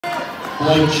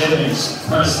Blake Jennings,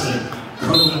 Preston,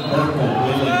 Corbin Burkle,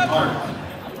 Willie Park.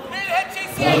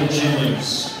 Blake Jennings,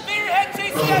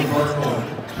 Corbin Burkle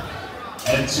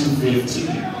at 215.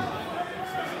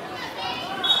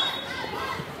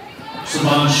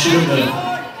 Savon Shipman,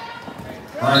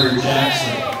 Ryder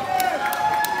Jackson.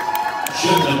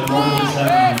 Shipman, Morgan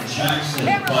Jackson,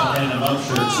 Buckhannon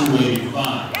Upshur,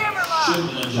 285.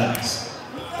 Shipman and Jackson.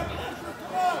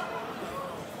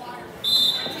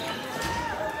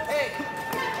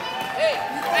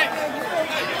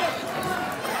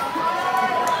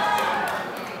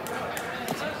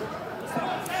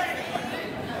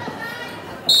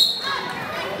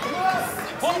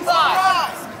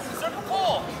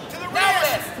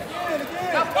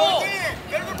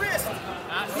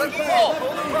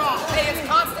 Hey, it's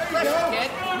constant pressure, kid.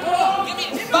 Give me,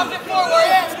 bump it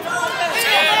forward.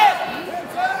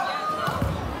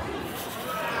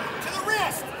 To the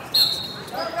wrist.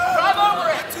 Drive over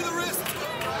it. To the wrist.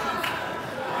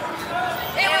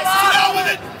 Hammer lock. Sit with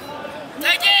it.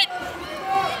 Take it.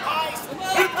 Nice.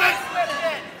 Whip it.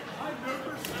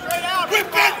 Straight out.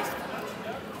 Whip it.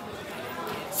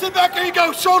 Sit back, there you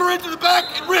go. Shoulder into the back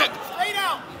and rip. Straight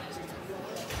out.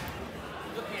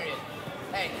 Good period.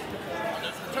 Hey.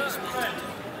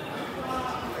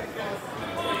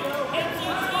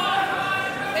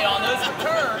 Hey, on those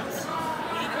turns,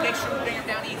 we need to make sure we bring him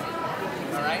down easy.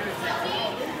 All right?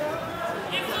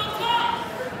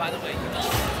 By the way,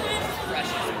 fresh.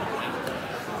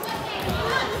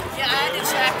 Yeah, I had to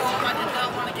check him. I did not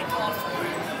want to get called for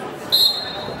it.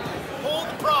 Hold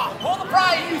the prop. Hold the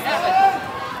prop. Have it.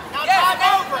 Now drive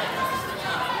over it.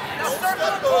 Now circle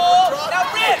the pull. Now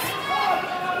wrist.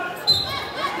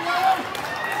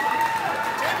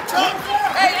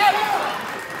 Hey, hey!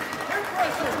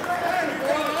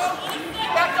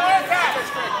 Back to our attack!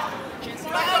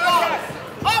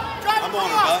 Up! Drive I'm on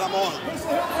it, bud. I'm on it.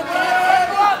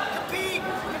 Compete!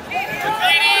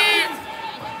 Compete!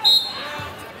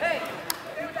 Hey!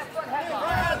 Get that front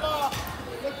headlock.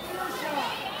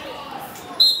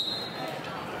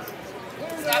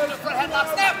 Snap the front headlock.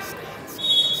 Snap!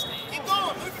 Keep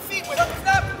going. Move your feet with it.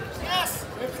 Snap! Yes!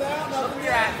 Hips out. Look where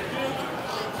you're at.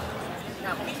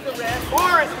 Now keep the wrist.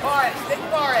 Bar it, stick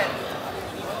bar it.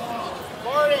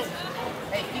 Bar it.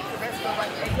 Hey, keep the wrist.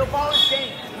 Hey, no ball and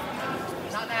chain.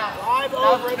 Not now. Drive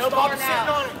over it. No bar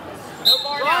now. No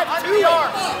bar now. Under the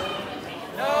arm.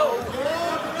 No.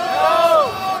 No.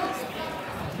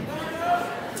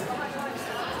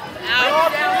 Now break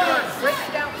it down first. Break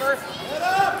it down first.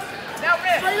 Now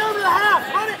wrist. Straight over the half.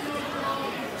 Run it.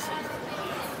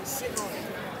 Sit on it.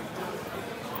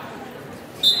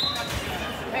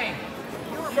 Hey.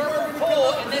 Remember to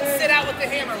pull and then sit out with the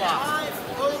hammer lock.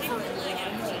 Drive over it.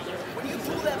 When you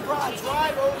pull that rod,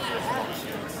 drive over your head.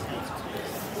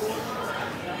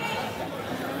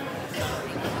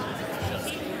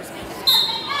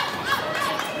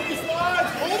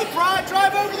 Pull the prod,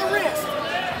 drive over the wrist.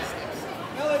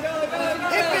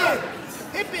 Hip in.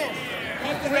 Hip in.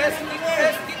 Keep the wrist, keep the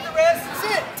wrist, keep the wrist.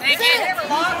 Sit. Take it. Hammer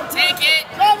lock. Take it.